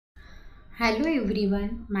Hello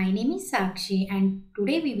everyone, my name is Sakshi and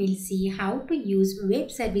today we will see how to use web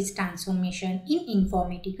service transformation in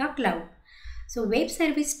Informatica Cloud. So web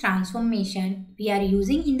service transformation we are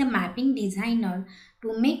using in the mapping designer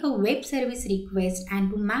to make a web service request and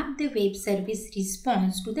to map the web service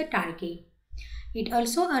response to the target. It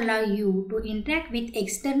also allows you to interact with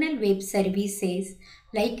external web services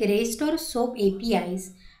like REST or SOAP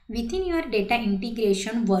APIs within your data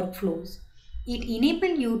integration workflows. It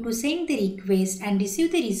enables you to send the request and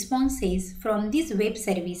receive the responses from these web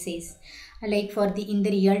services like for the in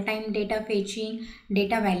the real-time data fetching,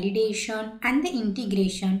 data validation and the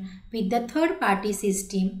integration with the third-party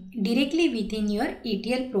system directly within your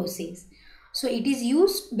ETL process. So it is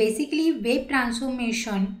used basically web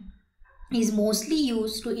transformation is mostly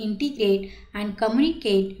used to integrate and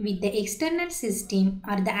communicate with the external system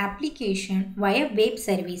or the application via web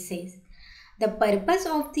services. The purpose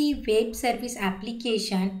of the web service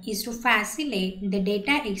application is to facilitate the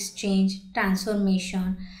data exchange,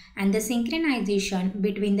 transformation, and the synchronization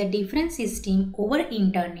between the different systems over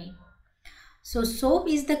internet. So SOAP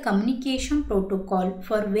is the communication protocol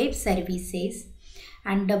for web services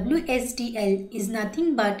and WSDL is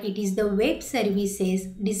nothing but it is the web services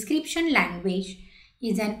description language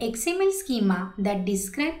is an XML schema that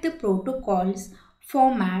describes the protocols,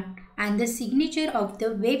 format and the signature of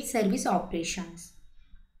the web service operations.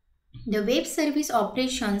 The web service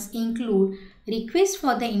operations include request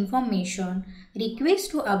for the information, request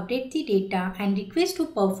to update the data and request to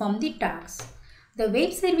perform the tasks. The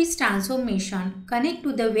web service transformation connect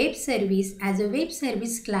to the web service as a web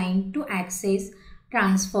service client to access,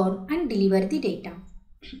 transform and deliver the data.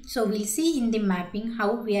 So we'll see in the mapping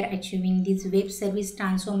how we are achieving this web service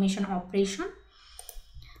transformation operation.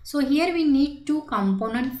 So here we need two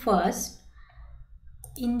components first.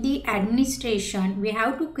 In the administration, we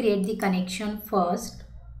have to create the connection first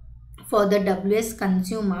for the WS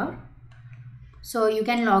consumer. So you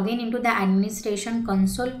can log in into the administration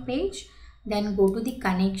console page, then go to the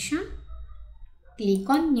connection, click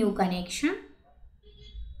on new connection.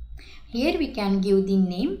 Here we can give the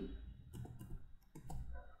name.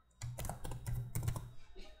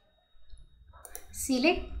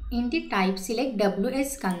 Select in the type, select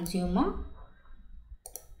WS consumer.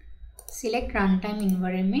 Select runtime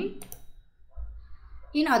environment.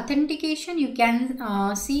 In authentication, you can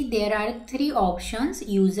see there are three options: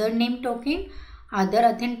 username token, other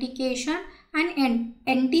authentication and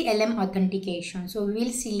NTLM authentication. So we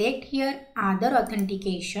will select here other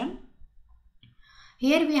authentication.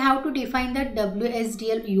 Here we have to define the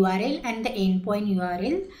WSDL URL and the endpoint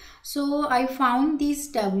URL. So I found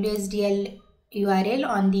this WSDL URL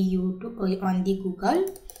on the YouTube on the Google.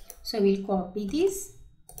 So we'll copy this,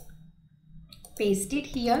 paste it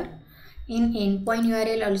here. In endpoint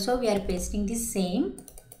URL also we are pasting the same.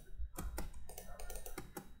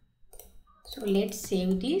 So let's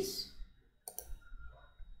save this.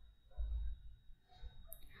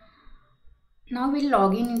 Now we'll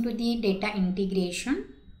log in into the data integration.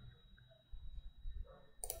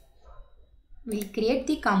 We'll create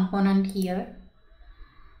the component here.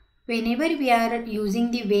 Whenever we are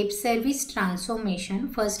using the web service transformation,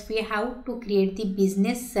 first we have to create the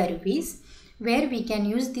business service where we can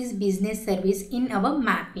use this business service in our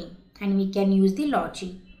mapping and we can use the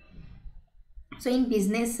logic. So in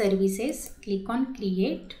business services, click on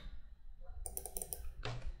create.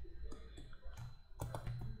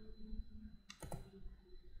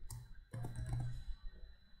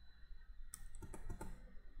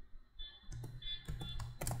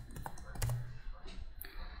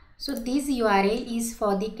 So this URL is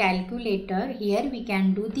for the calculator. Here we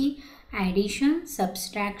can do the addition,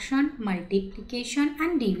 subtraction, multiplication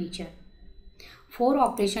and division. 4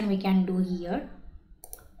 operations we can do here.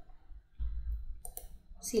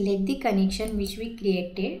 Select the connection which we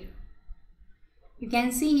created. You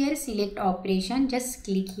can see here select operation. Just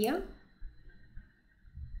click here.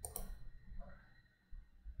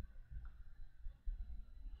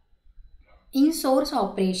 In source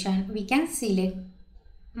operation, we can select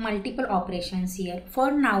multiple operations here. For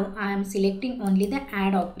now, I am selecting only the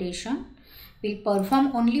add operation. We'll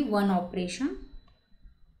perform only one operation.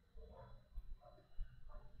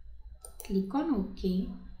 Click on OK.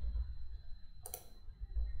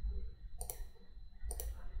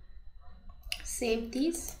 Save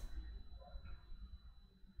this.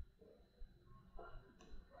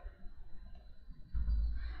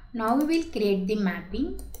 Now we will create the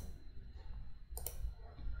mapping.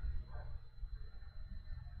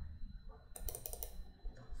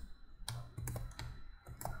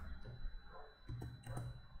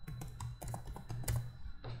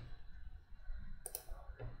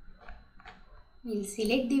 We'll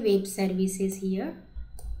select the web services here.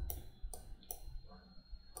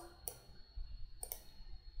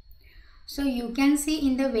 So you can see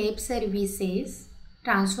in the web services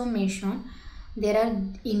transformation, there are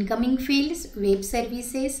incoming fields, web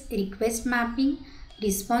services, request mapping,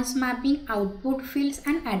 response mapping, output fields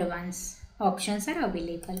and advanced options are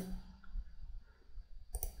available.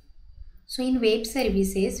 So in web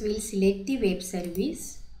services, we'll select the web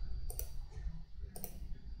service.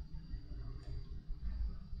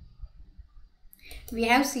 We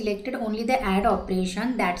have selected only the add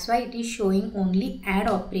operation, that's why it is showing only add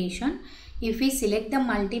operation. If we select the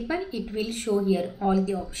multiple, it will show here all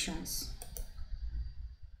the options.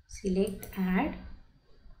 Select add.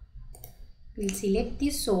 We'll select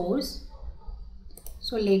the source.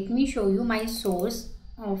 So let me show you my source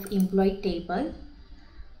of employee table.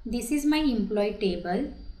 This is my employee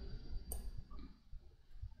table.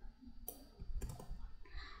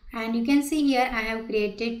 And you can see here I have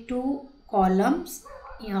created two columns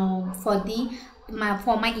for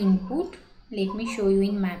my input. Let me show you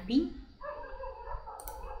in mapping.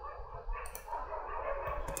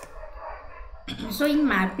 So in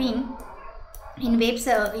mapping,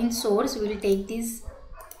 in source, we will take this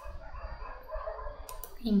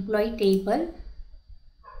employee table.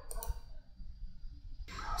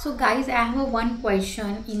 So guys, I have one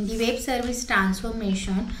question in the web service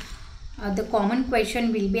transformation. The common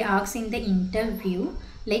question will be asked in the interview,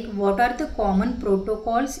 like what are the common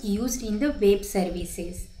protocols used in the web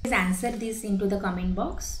services? Please answer this into the comment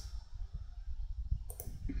box.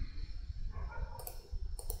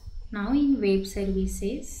 Now in web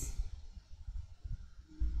services,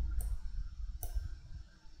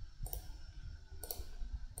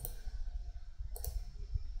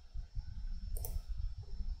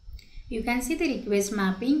 you can see the request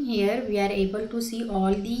mapping. Here we are able to see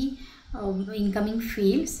all the incoming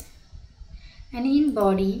fields, and in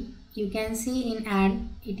body you can see in add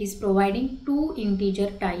it is providing two integer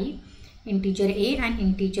type, integer A and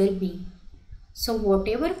integer B. So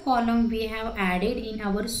whatever column we have added in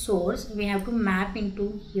our source, we have to map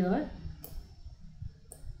into here.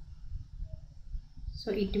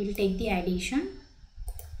 So it will take the addition.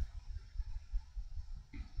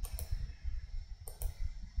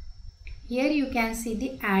 Here you can see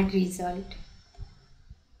the add result.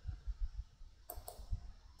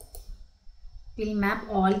 We'll map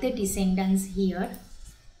all the descendants here.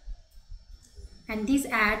 And these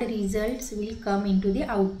add results will come into the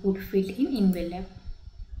output field in envelope.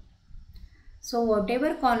 So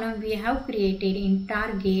whatever column we have created in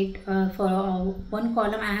target, for one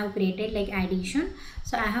column I have created like addition.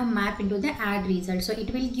 So I have mapped into the add result. So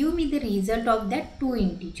it will give me the result of that two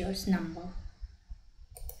integers number.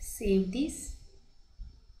 Save this.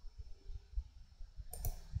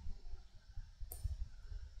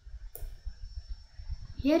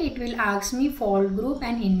 Here it will ask me fault group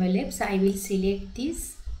and envelope. So I will select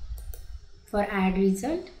this for add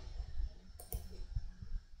result.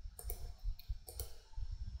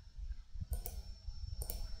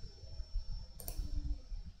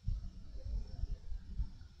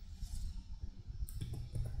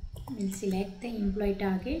 We'll select the employee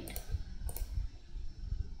target.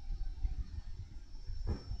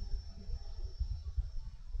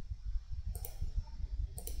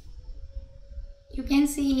 You can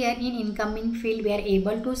see here in incoming field we are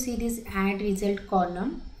able to see this add result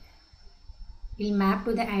column. We'll map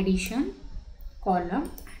to the addition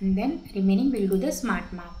column and then remaining will do the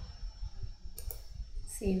smart map.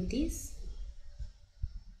 Save this.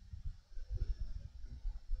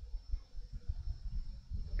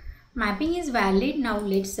 Mapping is valid. Now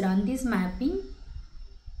let's run this mapping.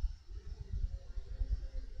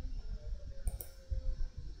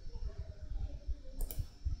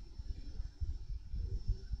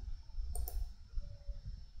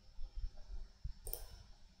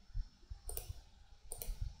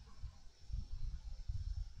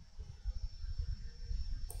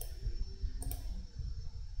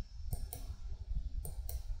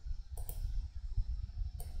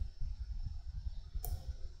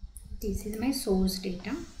 This is my source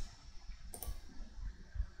data.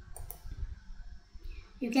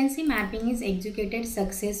 You can see mapping is executed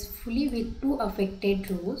successfully with two affected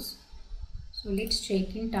rows. So let's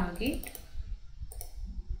check in target.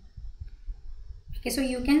 Okay, so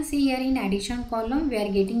you can see here in addition column we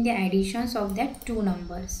are getting the additions of that two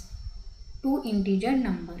numbers, two integer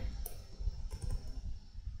number.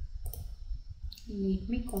 Let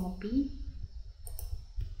me copy.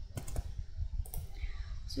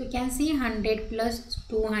 So you can see 100 plus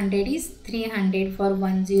 200 is 300 for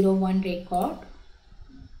 101 record.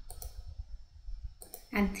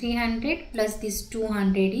 and 300 plus this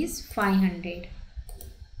 200 is 500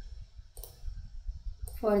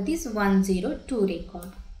 for this 102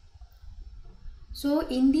 record. So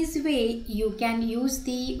in this way you can use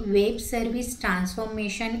the web service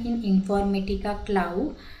transformation in Informatica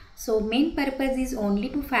Cloud. So main purpose is only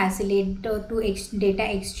to facilitate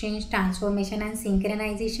data exchange, transformation and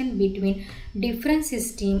synchronization between different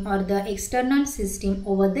system or the external system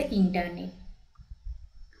over the internet.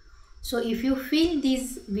 So if you feel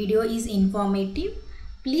this video is informative,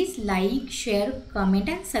 please like, share, comment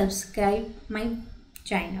and subscribe my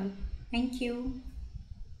channel. Thank you.